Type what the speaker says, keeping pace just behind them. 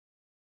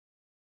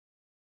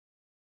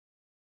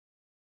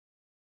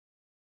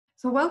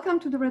So welcome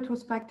to the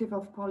retrospective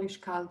of Polish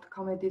cult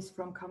comedies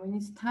from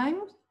communist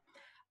times.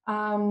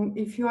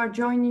 If you are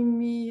joining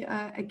me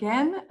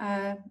again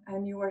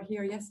and you were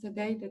here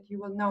yesterday, that you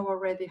will know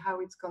already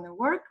how it's going to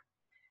work.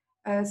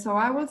 So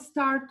I will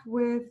start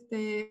with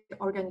the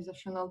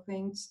organizational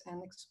things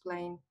and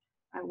explain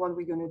what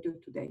we're going to do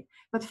today.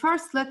 But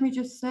first, let me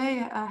just say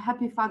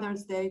happy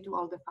Father's Day to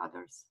all the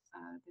fathers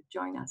that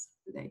join us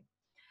today.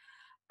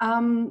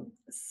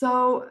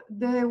 So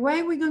the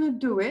way we're going to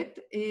do it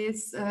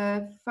is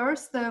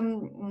first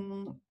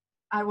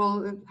I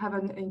will have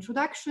an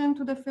introduction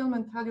to the film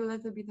and tell you a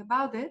little bit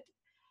about it.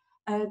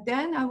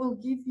 Then I will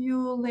give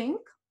you a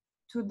link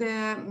to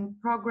the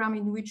program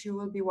in which you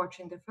will be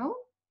watching the film.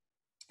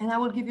 And I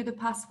will give you the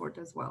password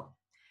as well.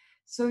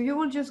 So you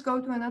will just go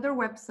to another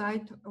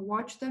website,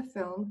 watch the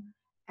film,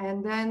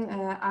 and then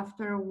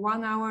after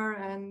 1 hour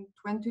and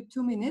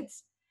 22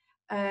 minutes,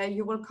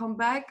 you will come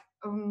back.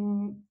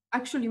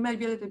 Actually,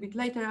 maybe a little bit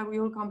later, we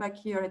will come back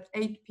here at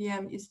 8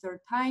 p.m. Eastern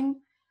time,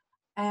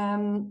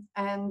 and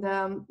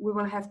we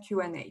will have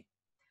Q&A.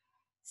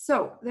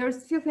 So there's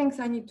a few things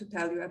I need to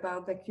tell you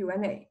about the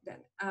Q&A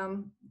then.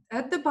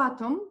 At the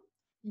bottom,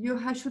 you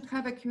should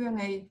have a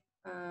Q&A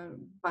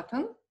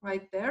button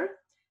right there.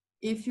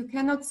 If you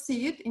cannot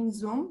see it in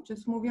Zoom,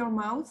 just move your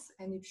mouse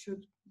and it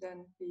should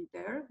then be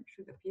there, it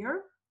should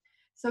appear.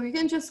 So you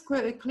can just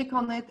click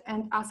on it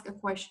and ask a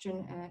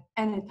question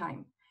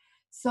anytime.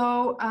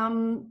 So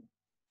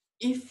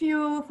if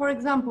you, for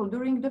example,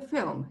 during the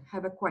film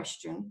have a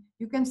question,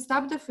 you can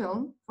stop the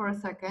film for a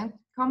second,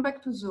 come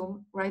back to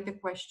Zoom, write the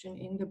question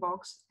in the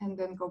box, and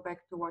then go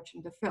back to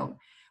watching the film.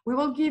 We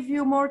will give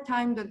you more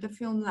time than the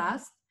film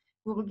lasts.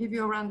 We will give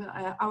you around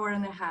an hour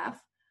and a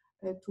half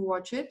to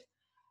watch it.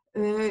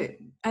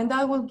 And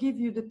I will give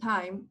you the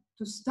time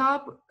to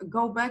stop,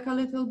 go back a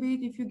little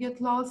bit if you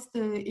get lost,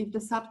 if the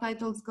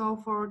subtitles go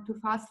too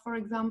fast, for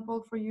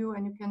example, for you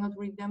and you cannot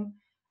read them,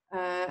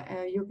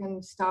 you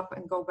can stop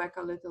and go back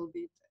a little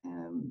bit.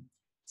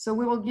 So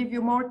we will give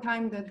you more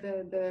time than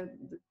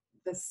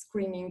the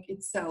screening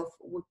itself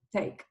would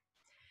take.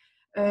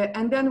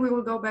 And then we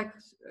will go back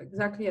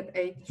exactly at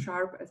 8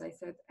 sharp, as I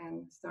said,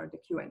 and start the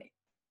Q&A.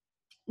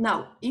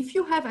 Now, if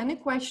you have any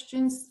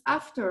questions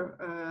after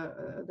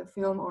the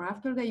film or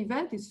after the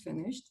event is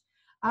finished,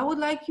 I would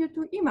like you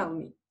to email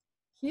me.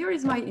 Here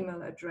is my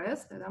email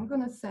address that I'm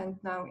going to send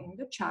now in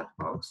the chat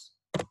box.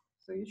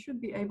 So you should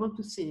be able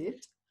to see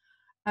it.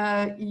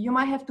 You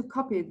might have to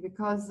copy it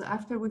because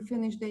after we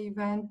finish the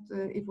event,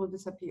 it will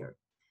disappear.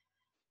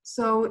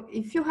 So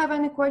if you have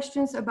any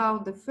questions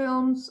about the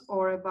films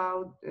or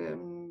about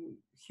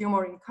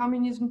humor in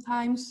communism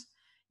times,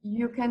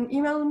 you can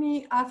email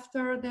me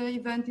after the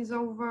event is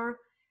over,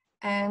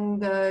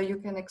 and you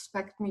can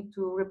expect me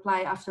to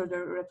reply after the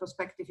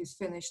retrospective is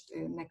finished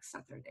next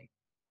Saturday.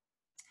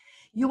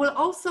 You will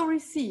also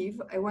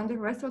receive, when the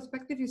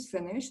retrospective is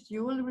finished,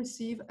 you will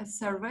receive a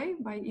survey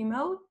by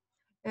email.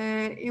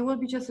 It will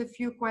be just a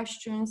few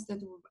questions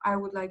that I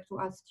would like to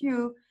ask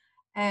you,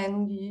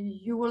 and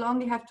you will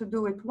only have to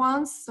do it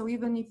once. So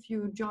even if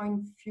you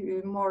join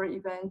more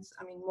events,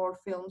 I mean more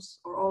films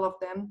or all of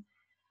them,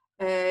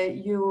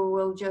 you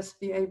will just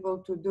be able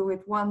to do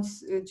it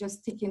once,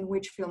 just ticking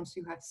which films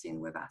you have seen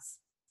with us,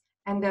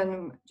 and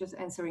then just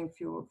answering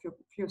few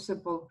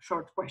simple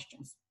short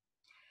questions.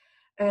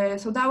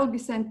 So that will be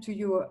sent to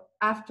you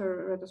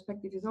after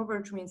retrospective is over,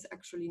 which means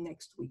actually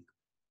next week.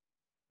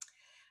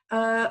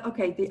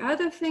 Okay, the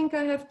other thing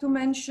I have to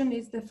mention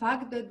is the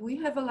fact that we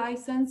have a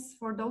license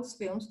for those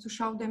films to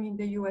show them in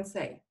the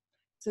USA.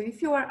 So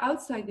if you are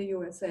outside the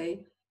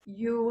USA,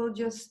 you will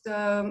just,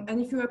 and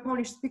if you're a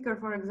Polish speaker,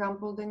 for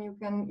example, then you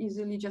can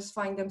easily just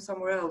find them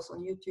somewhere else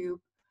on YouTube,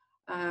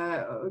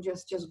 or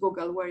just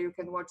Google where you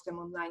can watch them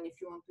online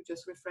if you want to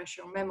just refresh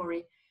your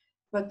memory.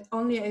 But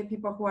only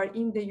people who are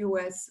in the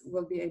US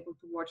will be able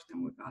to watch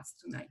them with us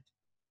tonight.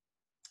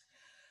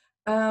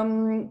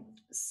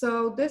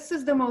 So this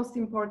is the most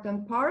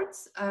important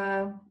parts.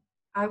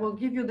 I will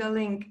give you the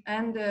link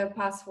and the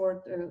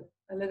password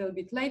a little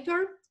bit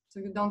later,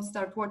 so you don't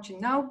start watching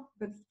now,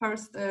 but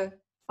first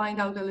find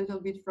out a little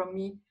bit from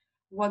me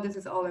what this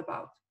is all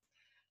about.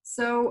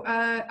 So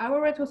our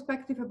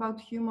retrospective about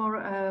humor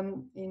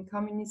in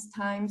communist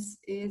times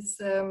is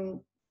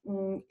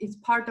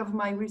part of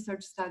my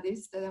research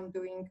studies that I'm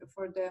doing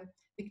for the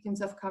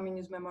Victims of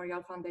Communism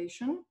Memorial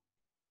Foundation.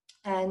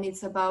 And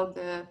it's about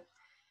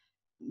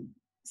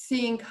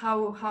seeing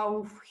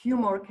how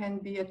humor can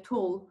be a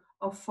tool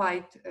of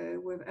fight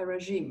with a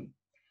regime.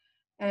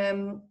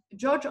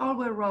 George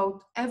Orwell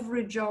wrote,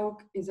 "Every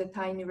joke is a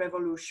tiny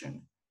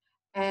revolution."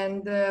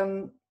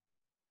 And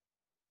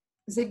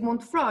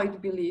Sigmund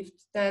Freud believed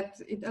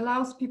that it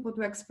allows people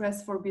to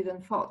express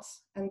forbidden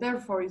thoughts and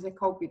therefore is a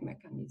coping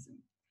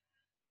mechanism.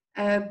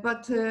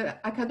 But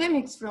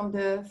academics from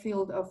the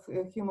field of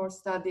humor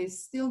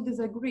studies still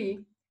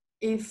disagree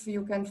if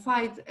you can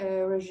fight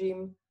a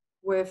regime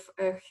with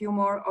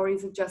humor, or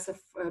is it just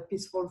a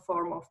peaceful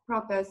form of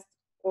protest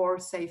or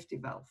safety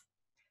valve.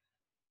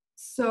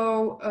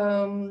 So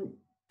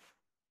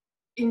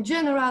in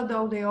general,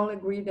 though, they all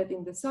agree that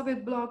in the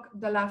Soviet bloc,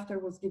 the laughter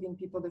was giving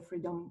people the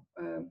freedom,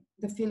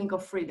 the feeling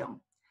of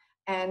freedom,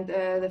 and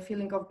the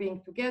feeling of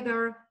being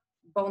together,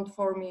 bond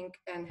forming,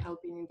 and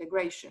helping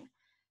integration.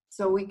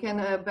 So we can,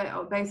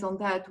 based on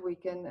that, we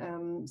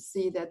can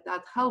see that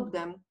that helped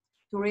them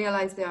to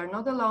realize they are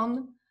not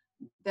alone,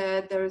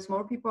 that there is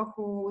more people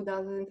who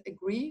doesn't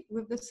agree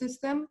with the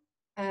system,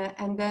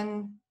 and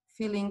then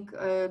feeling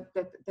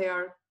that they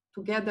are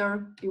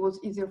together, it was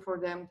easier for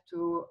them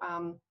to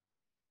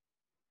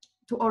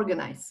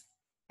organize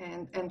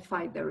and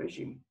fight the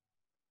regime.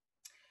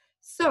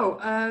 So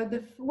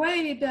the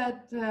way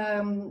that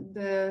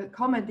the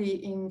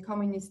comedy in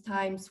communist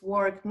times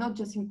worked, not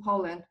just in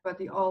Poland, but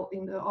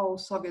in the whole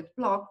Soviet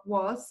bloc,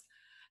 was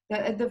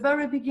that at the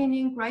very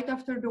beginning, right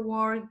after the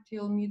war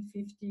till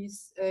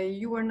mid-50s,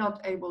 you were not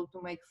able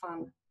to make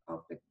fun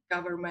of the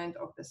government,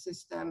 of the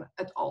system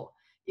at all.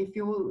 If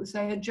you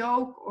say a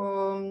joke,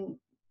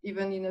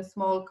 even in a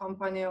small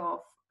company of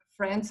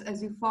friends,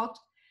 as you thought,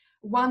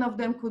 one of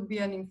them could be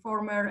an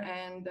informer,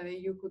 and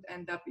you could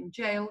end up in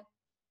jail,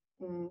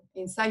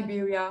 in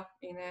Siberia,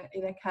 in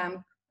a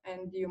camp,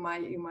 and you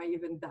might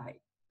even die.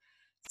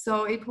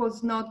 So it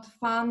was not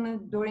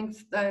fun. During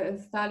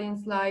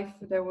Stalin's life,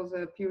 there was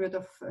a period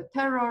of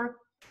terror,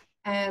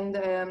 and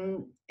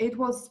it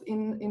was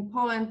in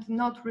Poland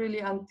not really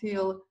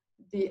until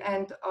the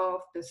end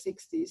of the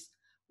 60s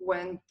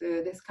when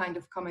this kind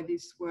of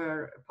comedies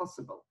were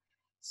possible.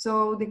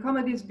 So the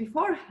comedies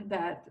before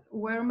that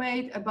were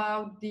made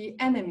about the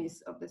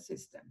enemies of the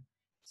system.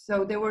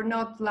 So they were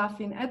not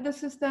laughing at the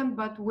system,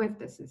 but with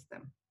the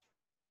system.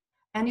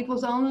 And it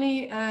was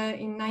only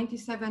in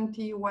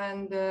 1970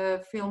 when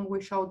the film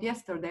we showed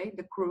yesterday,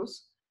 The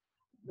Cruise,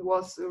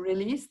 was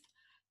released,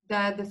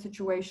 that the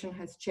situation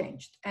has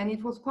changed. And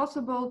it was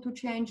possible to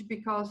change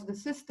because the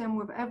system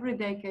with every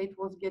decade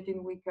was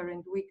getting weaker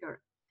and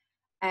weaker.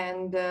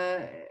 And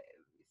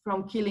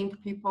from killing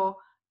people,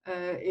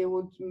 it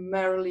would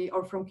merely,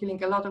 or from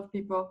killing a lot of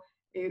people,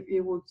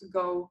 it would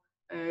go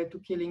to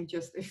killing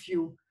just a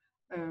few,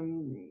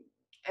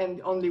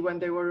 and only when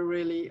they were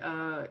really,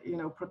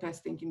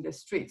 protesting in the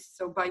streets.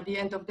 So by the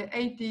end of the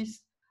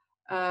 80s,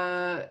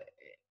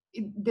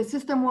 the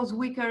system was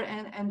weaker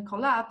and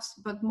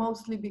collapsed, but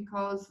mostly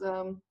because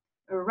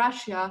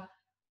Russia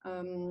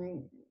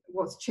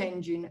was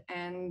changing,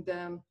 and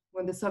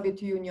when the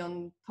Soviet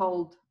Union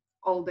told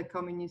all the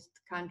communist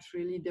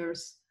country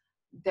leaders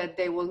that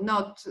they will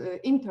not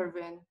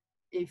intervene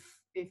if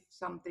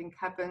something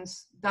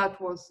happens, that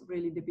was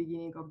really the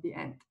beginning of the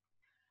end.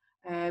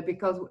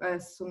 Because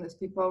as soon as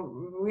people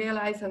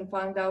realized and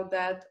found out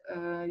that,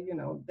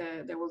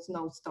 there was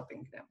no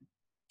stopping them.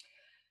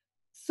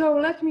 So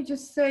let me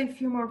just say a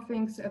few more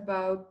things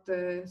about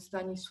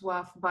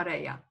Stanisław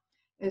Bareja.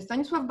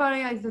 Stanisław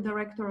Bareja is the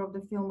director of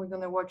the film we're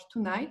going to watch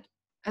tonight,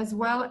 as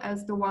well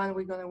as the one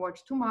we're going to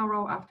watch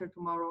tomorrow, after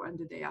tomorrow, and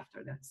the day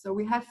after that. So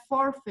we have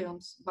 4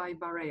 films by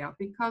Bareja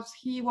because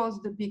he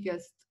was the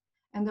biggest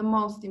and the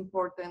most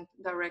important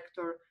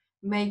director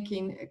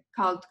making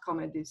cult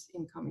comedies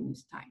in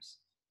communist times.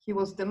 He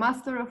was the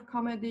master of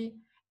comedy,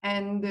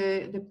 and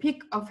the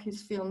peak of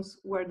his films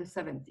were the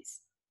 70s.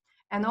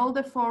 And all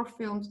the 4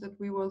 films that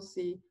we will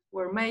see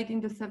were made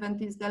in the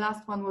 70s. The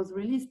last one was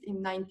released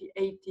in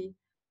 1980,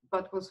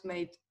 but was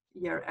made a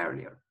year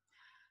earlier.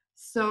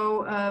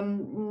 So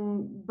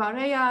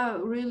Bareja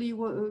really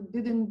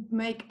didn't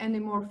make any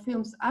more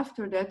films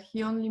after that.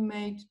 He only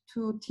made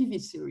 2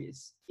 TV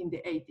series in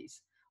the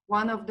 80s.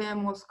 One of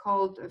them was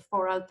called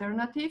 4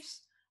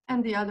 Alternatives,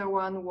 and the other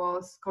one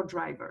was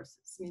Co-Drivers,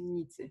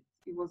 Zmiennicy.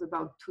 It was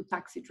about 2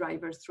 taxi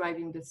drivers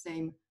driving the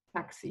same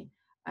taxi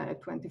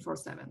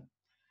 24/7.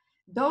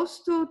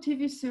 Those 2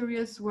 TV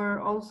series were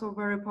also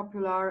very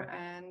popular,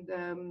 and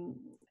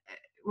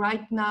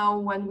right now,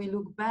 when we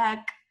look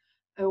back,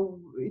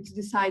 it's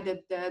decided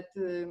that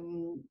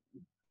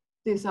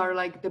these are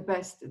like the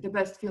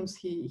best films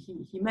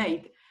he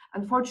made.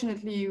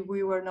 Unfortunately,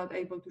 we were not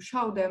able to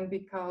show them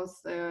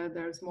because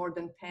there's more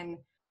than 10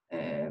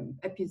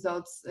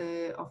 episodes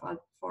of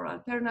 4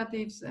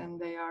 Alternatives, and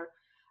they are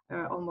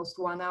almost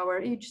 1 hour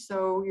each.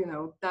 So,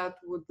 that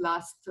would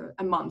last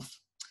a month.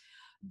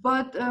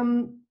 But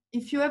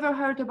if you ever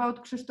heard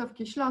about Krzysztof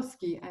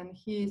Kieślowski and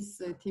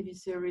his TV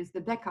series,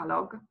 The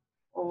Decalogue,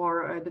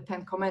 or The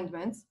 10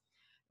 Commandments,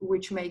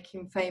 which make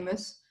him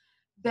famous,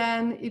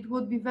 then it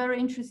would be very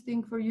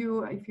interesting for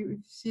you, if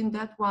you've seen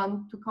that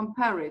one, to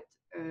compare it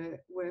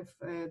with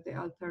the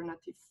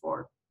Alternative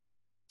 4,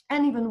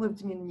 and even with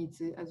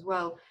Zmiennicy as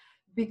well,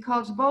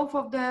 because both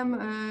of them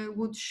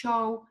would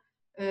show,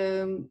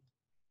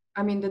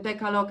 the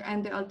Decalogue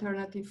and the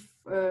Alternative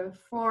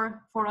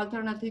 4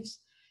 Alternatives,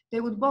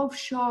 they would both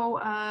show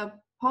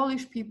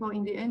Polish people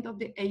in the end of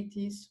the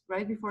 80s,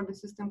 right before the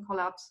system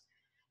collapsed,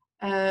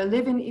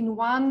 living in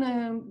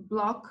one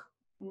block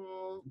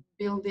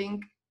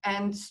building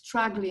and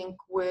struggling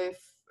with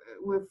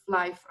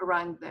life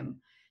around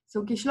them.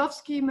 So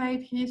Kieślowski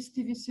made his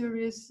TV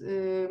series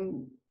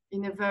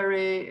in a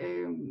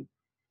very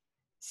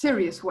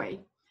serious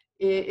way.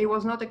 It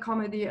was not a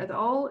comedy at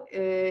all.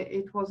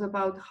 It was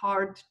about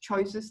hard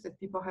choices that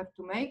people have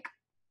to make.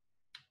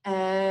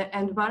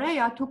 And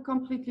Barea took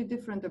completely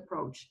different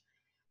approach.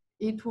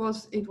 It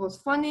was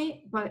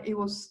funny, but it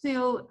was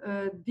still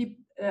deep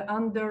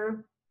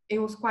under. It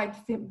was quite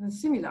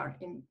similar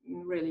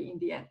really in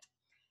the end.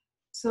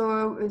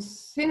 So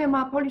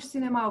Polish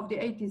cinema of the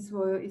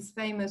 80s is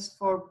famous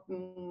for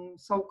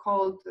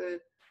so-called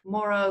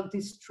moral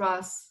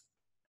distrust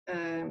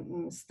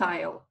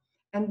style.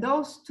 And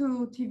those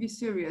two TV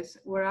series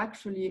were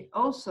actually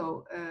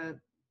also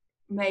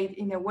made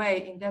in a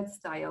way in that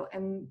style.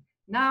 And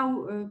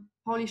now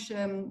Polish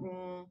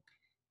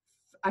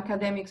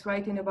academics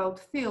writing about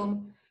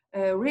film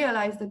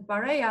realized that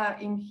Barea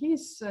in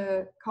his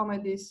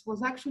comedies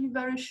was actually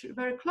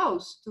very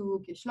close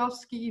to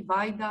Kieślowski,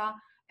 Wajda,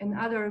 and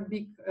other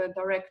big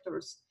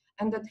directors.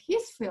 And that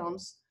his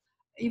films,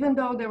 even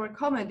though they were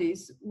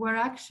comedies, were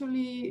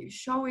actually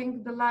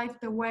showing the life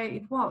the way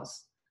it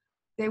was.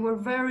 They were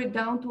very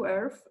down to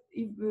earth.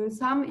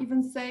 Some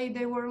even say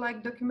they were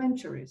like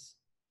documentaries,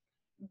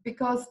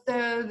 because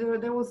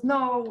there was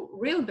no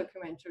real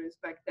documentaries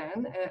back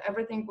then.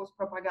 Everything was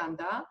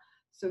propaganda,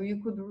 so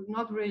you could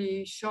not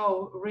really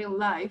show real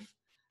life.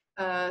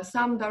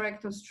 Some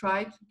directors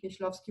tried,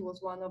 Kieślowski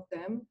was one of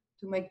them,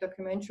 to make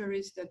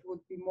documentaries that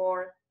would be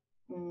more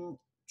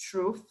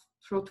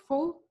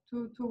truthful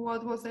to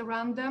what was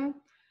around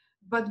them.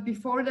 But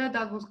before that,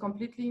 that was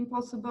completely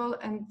impossible.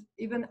 And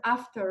even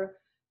after,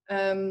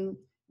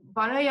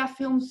 Barea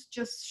films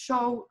just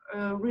show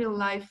real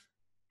life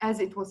as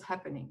it was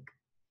happening.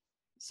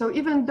 So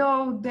even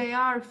though they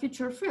are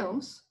feature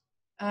films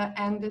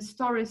and the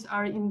stories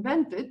are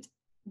invented,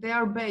 they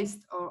are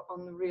based on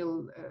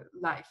real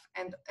life,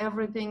 and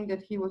everything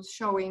that he was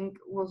showing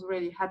was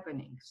really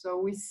happening. So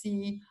we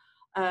see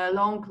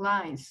long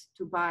lines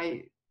to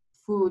buy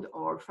food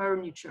or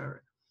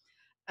furniture.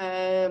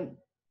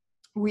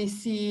 We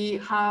see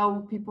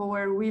how people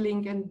were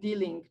willing and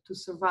dealing to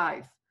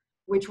survive,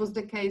 which was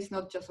the case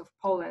not just of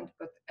Poland,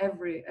 but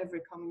every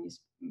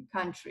communist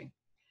country.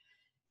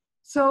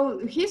 So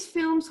his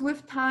films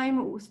with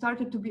time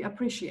started to be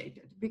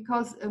appreciated,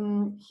 because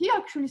he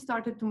actually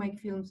started to make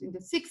films in the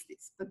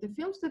 60s, but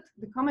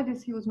the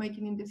comedies he was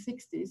making in the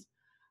 60s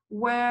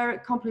were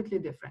completely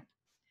different.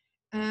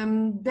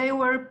 They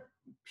were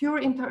pure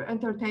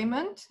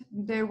entertainment.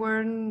 They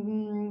were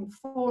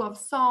full of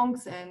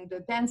songs and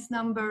dance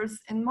numbers,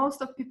 and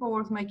most of people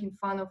were making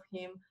fun of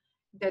him,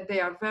 that they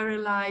are very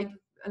light,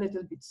 a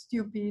little bit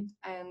stupid,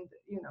 and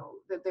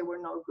that they were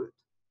no good.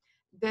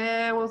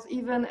 There was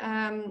even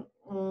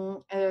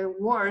a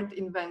word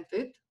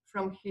invented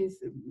from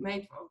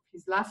made of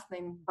his last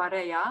name,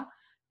 Barea.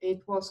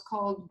 It was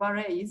called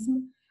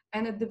Bareism.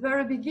 And at the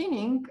very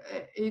beginning,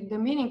 the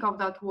meaning of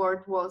that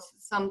word was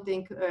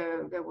something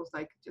that was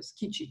like just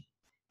kitschy,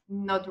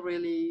 not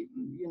really,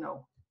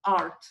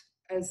 art,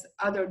 as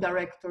other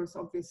directors,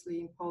 obviously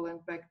in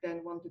Poland back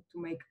then, wanted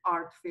to make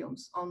art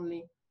films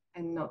only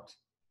and not,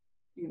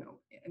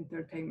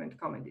 entertainment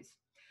comedies.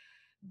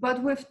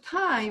 But with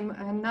time,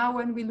 and now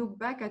when we look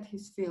back at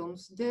his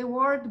films, the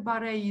word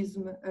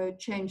Bareism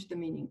changed the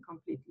meaning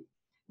completely.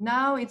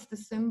 Now it's the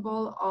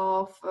symbol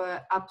of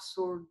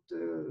absurd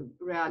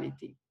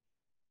reality,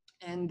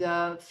 and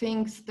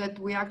things that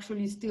we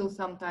actually still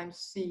sometimes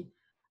see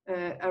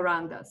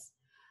around us.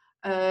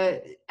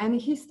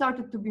 And he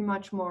started to be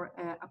much more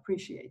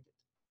appreciated.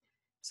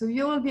 So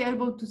you will be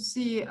able to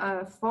see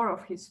 4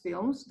 of his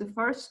films. The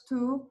first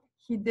 2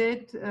 he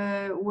did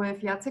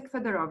with Jacek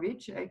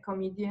Federowicz, a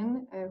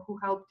comedian who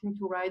helped him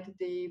to write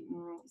the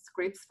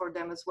scripts for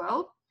them as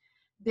well.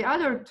 The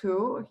other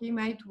 2 he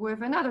made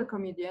with another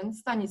comedian,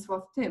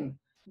 Stanisław Tym.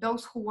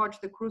 Those who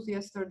watched The Cruise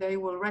yesterday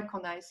will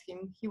recognize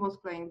him. He was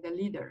playing the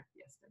leader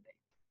yesterday.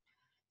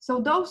 So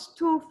those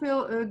 2,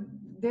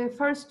 the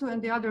first 2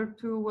 and the other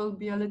 2 will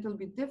be a little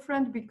bit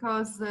different,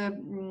 because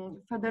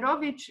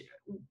Federowicz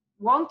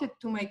wanted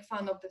to make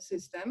fun of the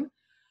system,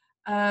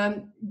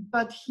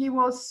 but he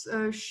was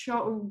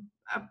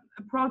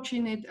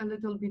approaching it a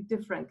little bit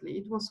differently.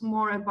 It was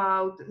more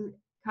about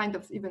kind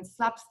of even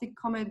slapstick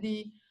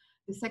comedy.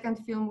 The second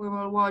film we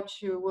will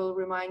watch will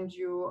remind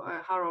you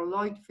Harold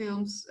Lloyd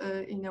films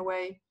in a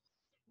way.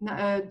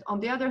 On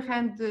the other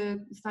hand,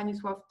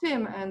 Stanisław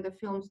Tym and the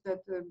films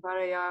that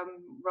Barea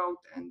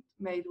wrote and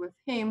made with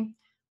him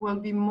will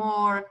be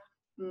more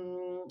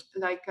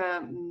like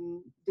a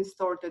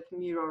distorted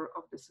mirror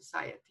of the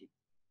society.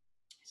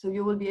 So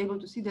you will be able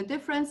to see the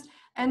difference.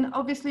 And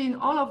obviously in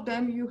all of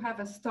them, you have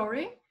a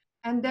story.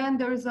 And then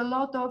there is a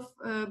lot of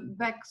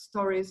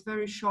backstories,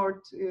 very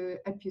short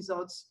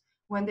episodes,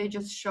 when they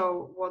just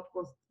show what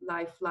was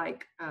life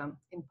like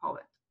in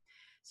Poland.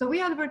 So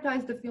we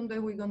advertised the film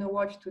that we're going to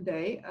watch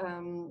today,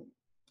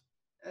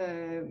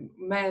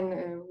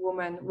 Man,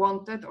 Woman,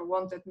 Wanted, or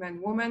Wanted,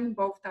 Man, Woman.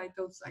 Both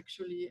titles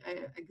actually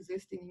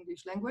exist in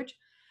English language.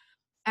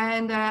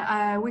 And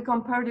we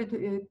compared it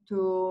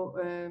to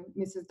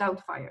Mrs.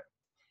 Doubtfire.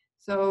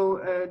 So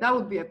that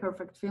would be a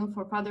perfect film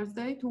for Father's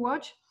Day to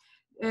watch.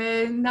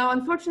 Now,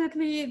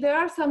 unfortunately, there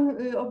are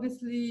some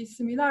obviously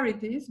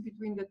similarities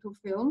between the two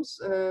films.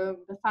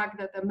 The fact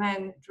that a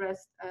man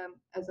dressed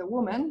as a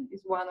woman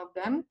is one of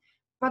them,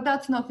 but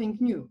that's nothing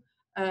new.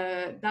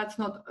 That's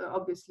not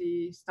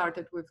obviously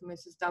started with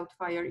Mrs.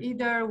 Doubtfire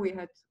either. We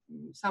had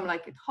Some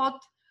Like It Hot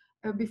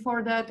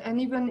before that,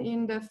 and even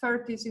in the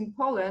 30s in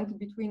Poland,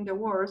 between the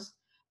wars,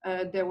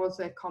 there was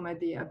a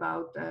comedy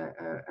about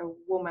a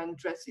woman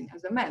dressing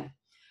as a man.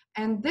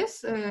 And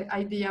this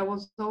idea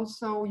was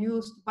also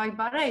used by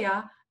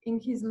Bareja in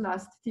his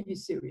last TV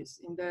series,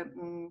 in the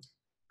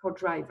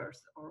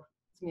Co-Drivers, or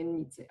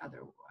Zmiennicy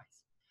otherwise.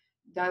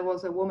 That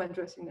was a woman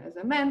dressing as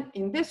a man.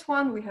 In this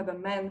one, we have a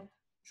man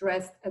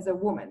dressed as a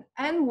woman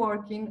and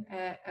working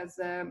as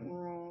a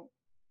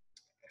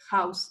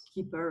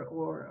housekeeper,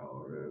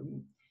 or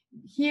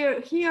here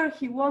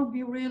he won't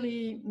be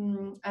really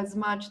as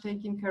much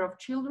taking care of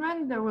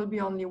children. There will be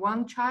only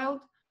one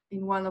child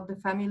in one of the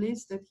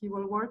families that he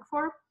will work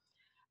for.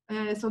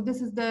 So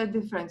this is the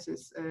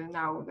differences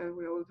now that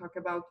we will talk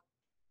about.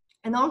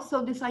 And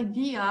also this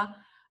idea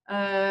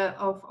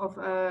of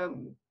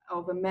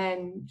a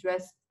man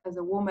dressed as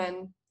a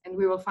woman, and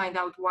we will find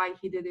out why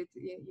he did it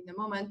in a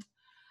moment.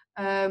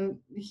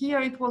 Here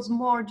it was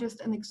more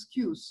just an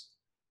excuse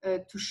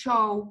to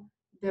show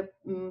the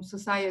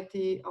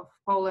society of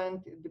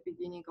Poland at the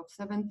beginning of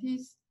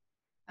 70s,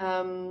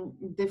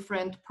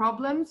 different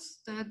problems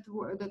that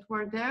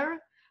were there.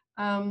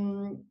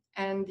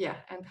 And yeah,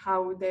 and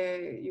how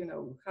they,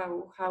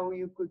 how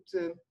you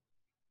could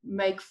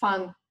make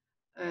fun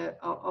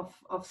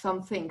of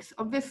some things.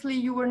 Obviously,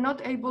 you were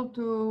not able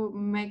to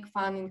make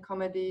fun in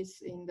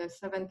comedies in the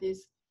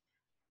 70s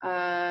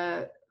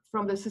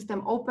from the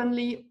system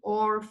openly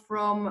or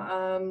from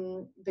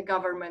the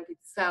government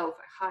itself,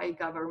 high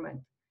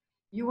government.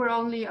 You were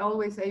only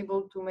always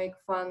able to make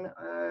fun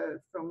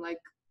from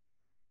like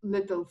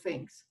little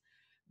things.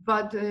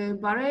 But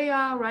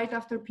Bareja, right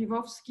after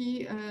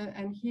Piwowski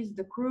and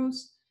The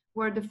Cruise,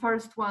 were the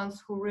first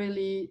ones who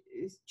really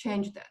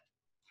changed that.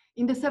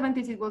 In the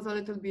 70s, it was a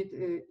little bit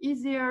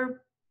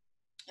easier.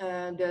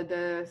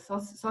 The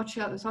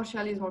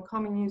socialism or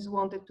communism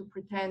wanted to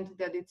pretend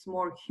that it's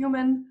more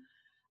human,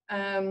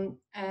 and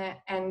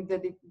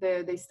that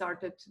they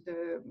started,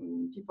 the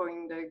people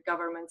in the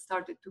government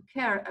started to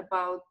care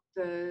about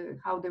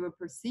how they were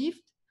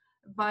perceived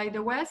by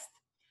the West.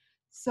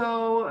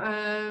 So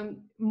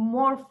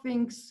more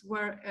things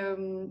were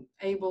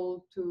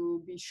able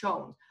to be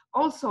shown.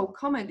 Also,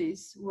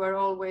 comedies were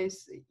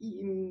always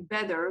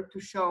better to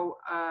show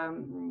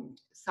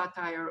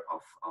satire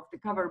of the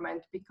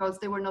government because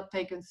they were not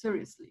taken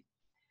seriously.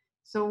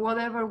 So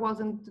whatever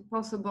wasn't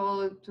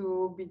possible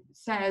to be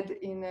said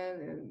in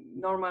a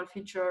normal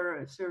feature,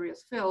 a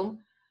serious film,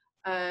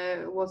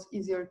 was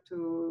easier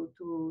to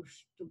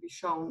be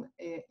shown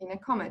in a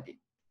comedy.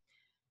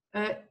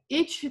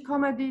 Each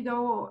comedy,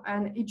 though,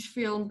 and each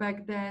film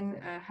back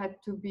then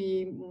had to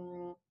be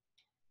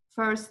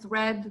first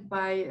read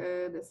by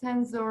the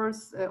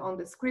censors on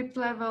the script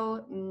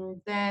level.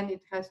 Then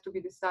it has to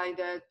be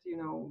decided,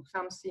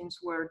 some scenes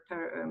were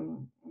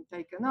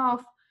taken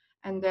off.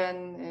 And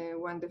then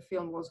when the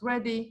film was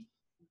ready,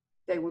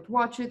 they would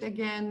watch it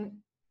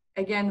again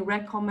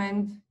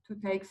recommend to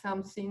take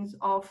some scenes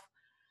off.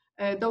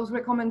 Those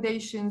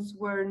recommendations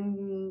were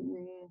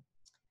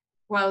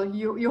well,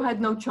 you had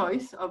no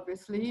choice,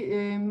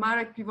 obviously.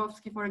 Marek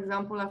Piwowski, for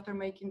example, after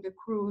making The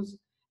Cruise,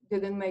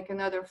 didn't make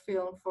another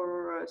film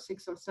for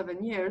 6 or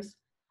 7 years,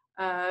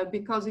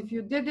 because if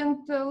you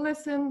didn't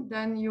listen,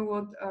 then you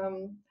would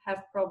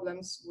have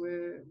problems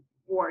with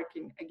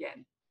working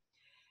again.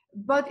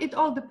 But it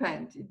all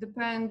depends. It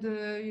depends,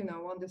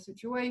 on the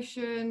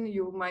situation.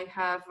 You might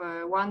have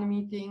one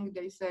meeting,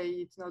 they say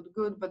it's not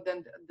good, but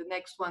then the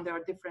next one, there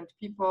are different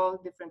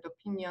people, different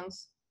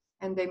opinions,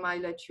 and they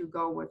might let you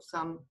go with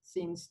some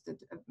scenes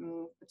that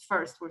at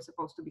first were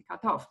supposed to be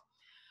cut off.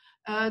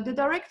 The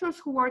directors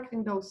who worked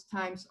in those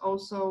times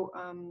also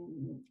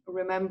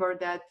remember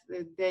that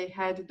they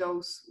had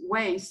those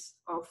ways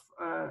of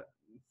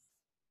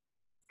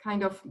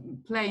kind of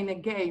playing a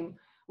game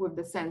with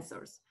the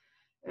censors.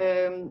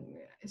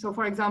 So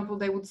for example,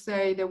 they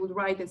would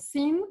write a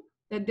scene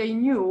that they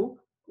knew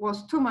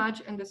was too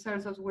much and the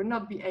censors would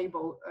not be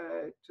able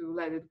to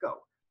let it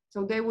go.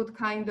 So they would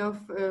kind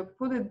of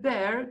put it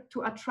there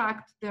to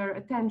attract their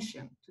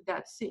attention to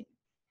that scene.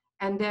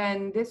 And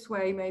then this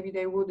way, maybe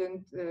they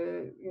wouldn't,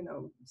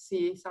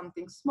 see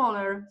something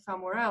smaller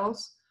somewhere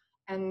else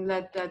and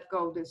let that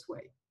go this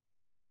way.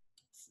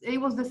 It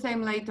was the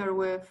same later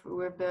with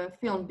the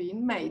film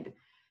being made.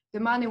 The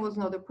money was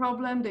not a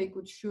problem. They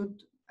could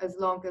shoot as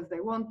long as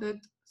they wanted.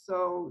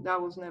 So that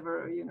was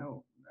never,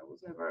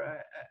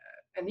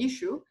 an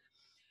issue.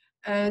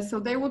 So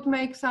they would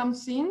make some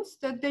scenes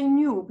that they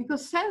knew,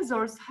 because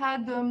censors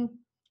had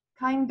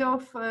kind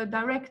of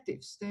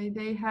directives.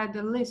 They had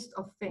a list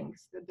of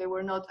things that they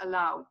were not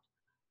allowed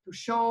to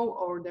show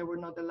or they were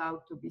not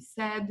allowed to be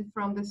said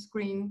from the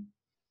screen.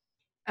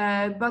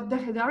 But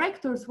the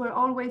directors were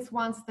always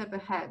one step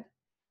ahead.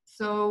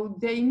 So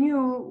they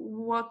knew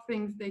what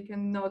things they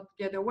cannot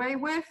get away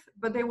with,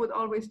 but they would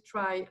always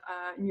try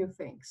new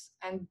things.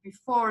 And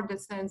before the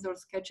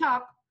censors catch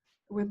up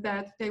with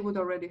that, they would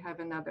already have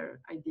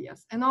another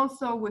ideas. And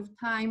also with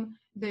time,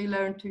 they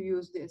learned to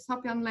use the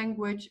Aesopian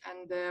language,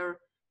 and their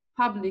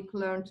public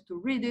learned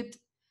to read it.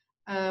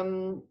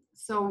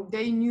 So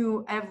they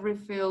knew every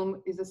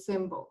film is a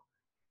symbol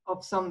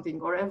of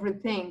something, or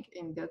everything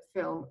in that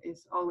film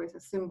is always a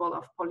symbol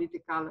of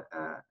political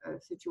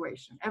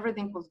situation.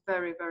 Everything was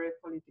very, very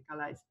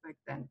politicalized back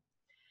then.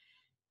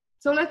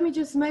 So let me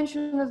just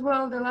mention as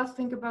well the last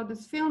thing about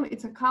this film.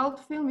 It's a cult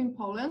film in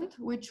Poland,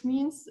 which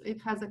means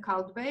it has a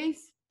cult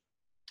base.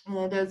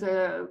 There's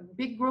a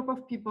big group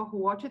of people who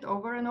watch it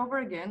over and over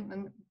again,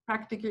 and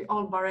practically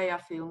all Bareja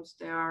films,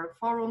 there are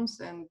forums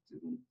and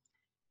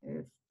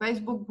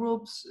Facebook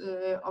groups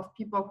of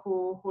people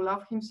who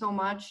love him so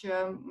much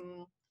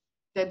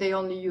that they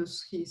only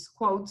use his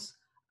quotes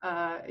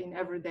in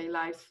everyday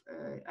life,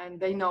 and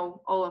they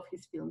know all of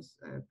his films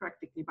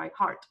practically by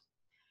heart.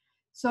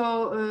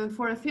 So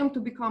for a film to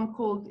become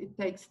cult, it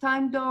takes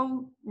time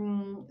though.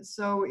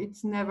 So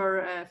it's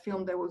never a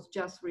film that was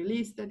just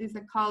released that is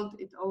a cult.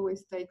 It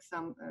always takes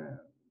some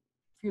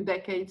few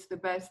decades, the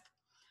best.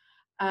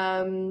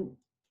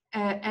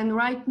 And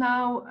right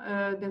now,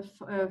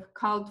 the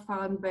cult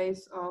fan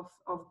base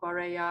of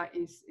Bareja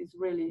is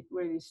really,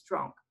 really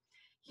strong.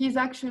 He's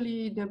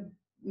actually the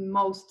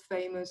most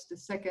famous, the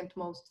second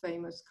most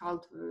famous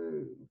cult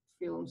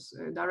films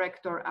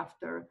director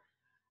after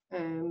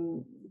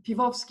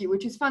Piwowski,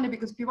 which is funny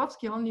because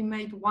Piwowski only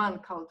made one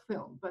cult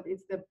film, but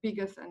it's the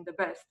biggest and the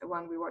best, the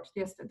one we watched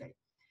yesterday.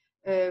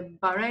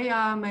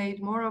 Bareja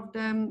made more of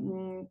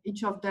them.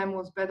 Each of them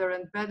was better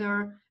and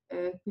better.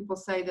 People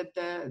say that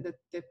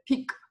the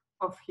peak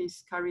of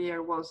his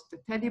career was the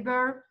teddy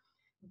bear,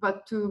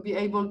 but to be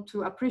able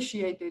to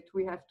appreciate it,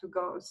 we have to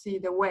go see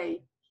the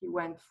way he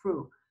went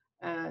through.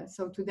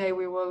 So today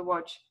we will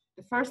watch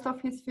the first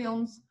of his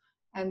films,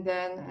 and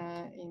then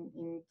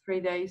in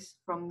 3 days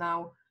from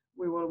now,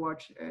 we will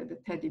watch the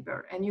teddy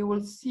bear, and you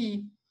will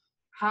see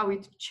how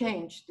it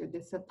changed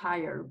the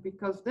satire,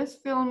 because this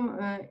film,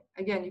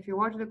 again, if you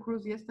watch The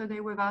Cruise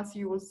yesterday with us,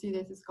 you will see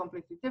this is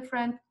completely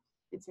different.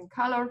 It's in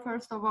color,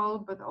 first of all,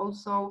 but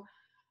also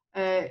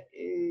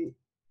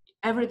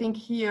everything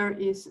here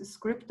is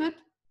scripted.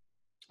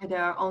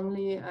 There are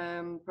only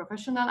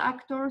professional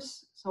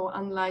actors, so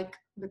unlike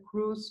The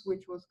Cruise,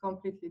 which was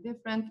completely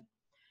different,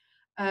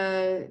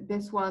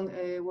 this one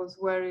was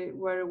very,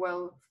 very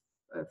well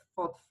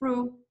thought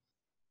through.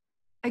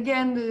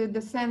 Again,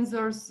 the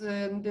censors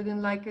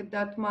didn't like it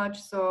that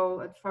much,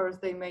 so at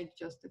first they made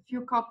just a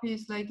few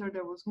copies. Later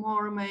there was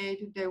more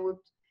made. They would,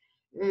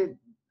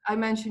 I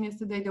mentioned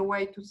yesterday, the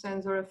way to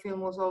censor a film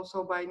was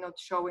also by not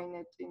showing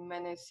it in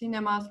many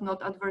cinemas,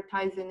 not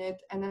advertising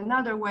it. And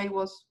another way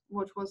was,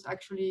 which was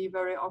actually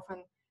very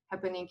often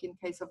happening in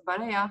case of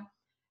Bareja,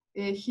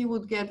 he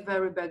would get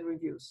very bad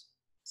reviews.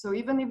 So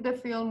even if the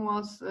film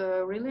was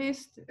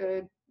released,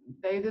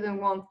 they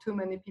didn't want too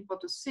many people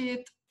to see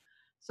it.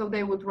 So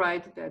they would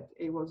write that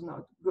it was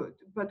not good.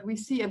 But we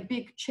see a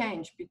big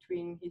change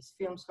between his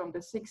films from the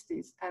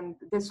 60s and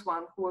this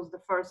one, who was the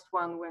first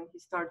one when he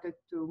started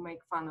to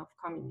make fun of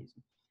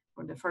communism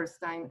for the first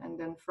time, and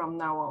then from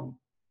now on.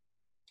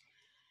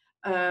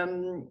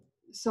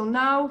 So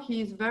now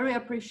he is very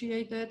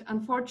appreciated.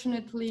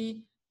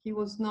 Unfortunately, he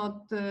was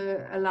not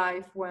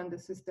alive when the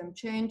system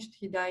changed.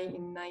 He died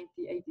in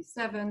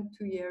 1987,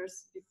 2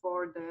 years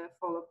before the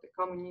fall of the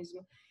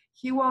communism.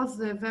 He was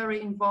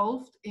very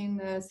involved in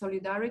the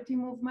solidarity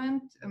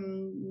movement.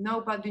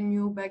 Nobody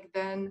knew back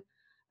then.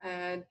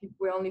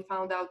 We only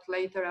found out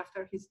later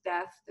after his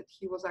death that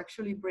he was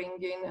actually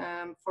bringing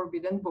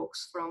forbidden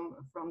books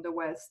from the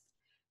West.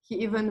 He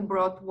even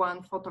brought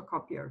one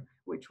photocopier,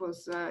 which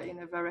was in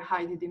a very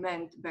high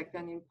demand back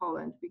then in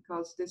Poland,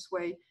 because this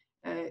way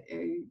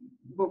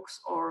books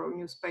or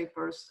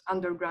newspapers,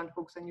 underground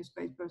books and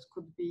newspapers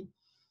could be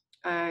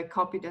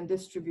copied and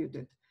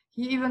distributed.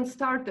 He even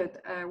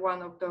started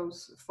one of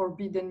those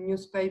forbidden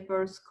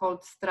newspapers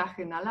called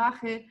Strachy na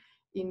Lachy,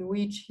 in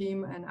which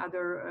him and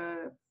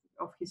other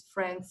of his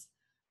friends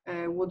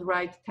would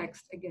write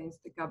text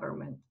against the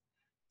government.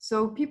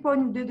 So people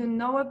didn't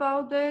know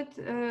about it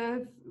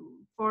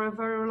for a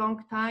very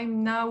long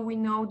time. Now we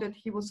know that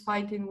he was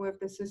fighting with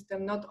the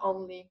system, not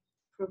only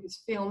through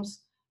his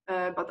films,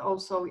 but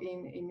also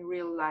in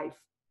real life.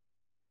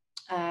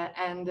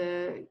 And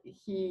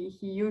he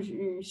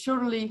usually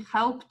surely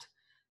helped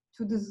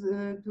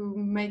to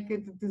make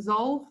it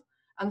dissolve.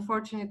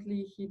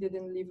 Unfortunately, he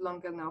didn't live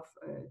long enough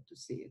to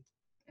see it,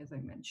 as I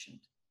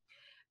mentioned.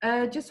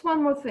 Just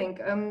one more thing.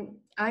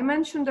 I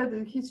mentioned that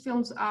his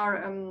films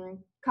are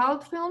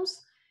cult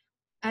films,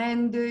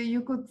 and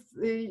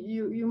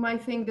you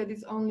might think that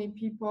it's only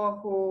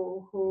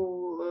people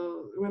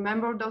who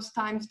remember those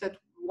times that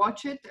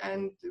watch it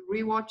and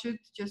rewatch it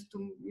just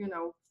to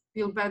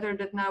feel better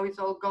that now it's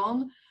all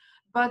gone.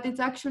 But it's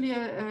actually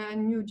a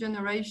new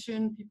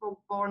generation,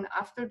 people born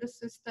after the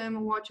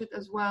system watch it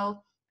as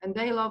well. and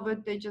they love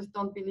it. They just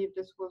don't believe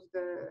this was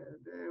the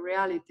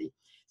reality.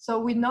 So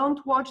we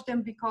don't watch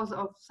them because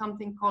of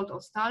something called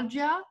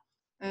nostalgia.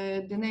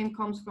 The name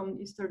comes from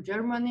Eastern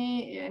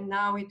Germany, and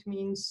now it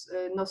means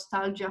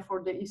nostalgia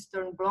for the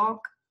Eastern Bloc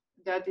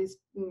that is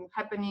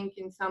happening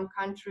in some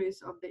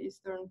countries of the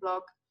Eastern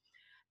Bloc.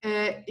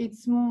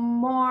 It's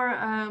more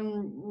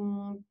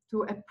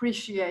to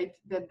appreciate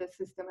that the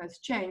system has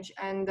changed.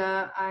 And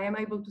I am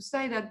able to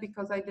say that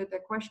because I did a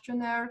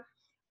questionnaire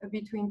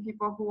between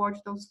people who watch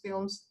those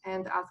films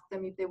and asked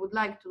them if they would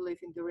like to live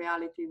in the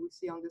reality we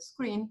see on the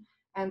screen.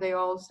 And they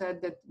all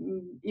said that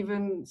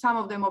even some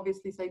of them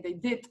obviously say they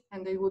did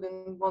and they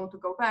wouldn't want to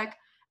go back.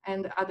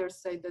 And others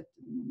say that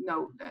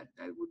no, that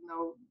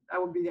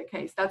would be the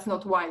case. That's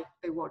not why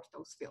they watch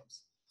those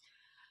films.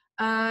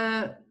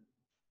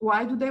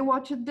 Why do they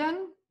watch it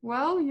then?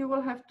 Well, you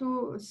will have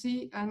to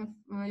see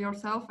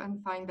yourself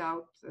and find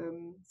out.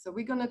 So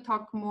we're going to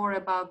talk more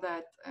about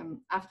that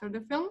after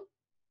the film.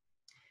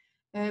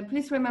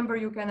 Please remember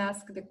you can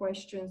ask the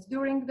questions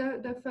during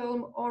the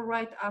film or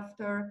right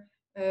after.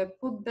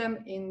 Put them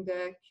in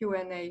the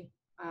Q&A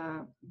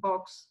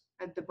box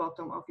at the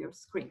bottom of your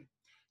screen.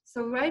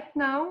 So right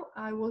now,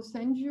 I will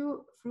send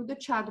you through the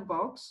chat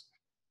box.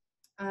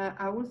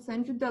 I will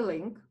send you the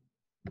link.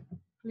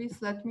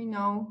 Please let me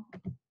know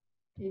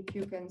if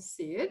you can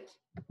see it.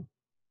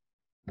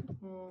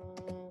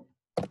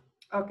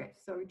 Okay,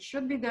 so it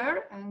should be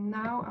there. And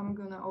now I'm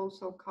gonna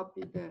also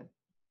copy the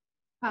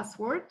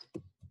password.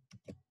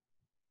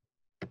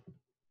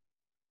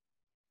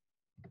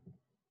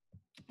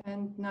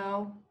 And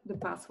now the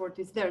password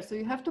is there. So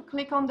you have to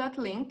click on that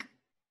link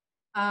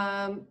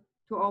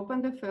to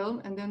open the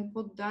film and then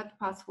put that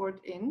password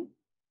in.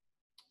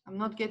 I'm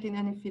not getting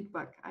any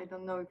feedback. I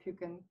don't know if you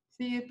can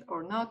see it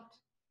or not.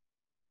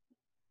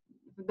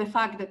 The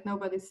fact that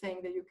nobody's saying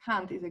that you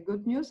can't is a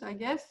good news, I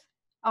guess.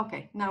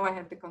 Okay, now I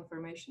have the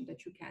confirmation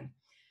that you can.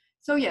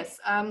 So yes,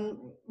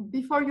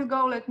 before you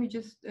go, let me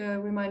just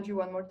remind you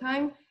one more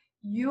time.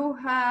 You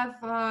have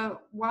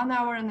 1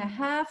 hour and a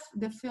half.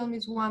 The film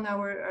is 1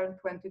 hour and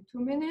 22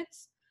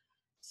 minutes.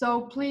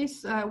 So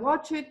please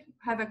watch it,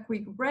 have a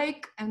quick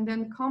break, and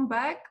then come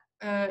back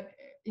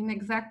in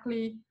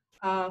exactly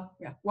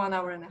 1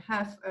 hour and a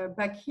half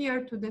back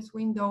here to this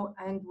window,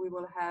 and we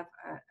will have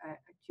a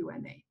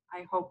Q&A.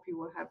 I hope you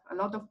will have a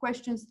lot of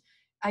questions.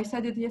 I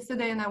said it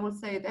yesterday, and I will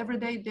say it every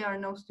day. There are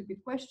no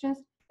stupid questions.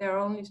 There are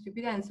only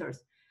stupid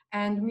answers.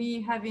 And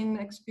me having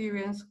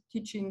experience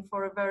teaching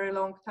for a very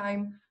long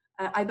time,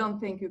 I don't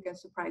think you can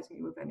surprise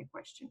me with any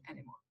question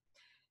anymore.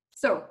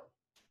 So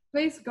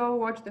please go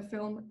watch the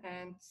film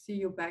and see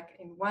you back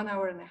in 1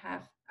 hour and a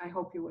half. I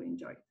hope you will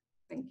enjoy it.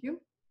 Thank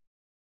you.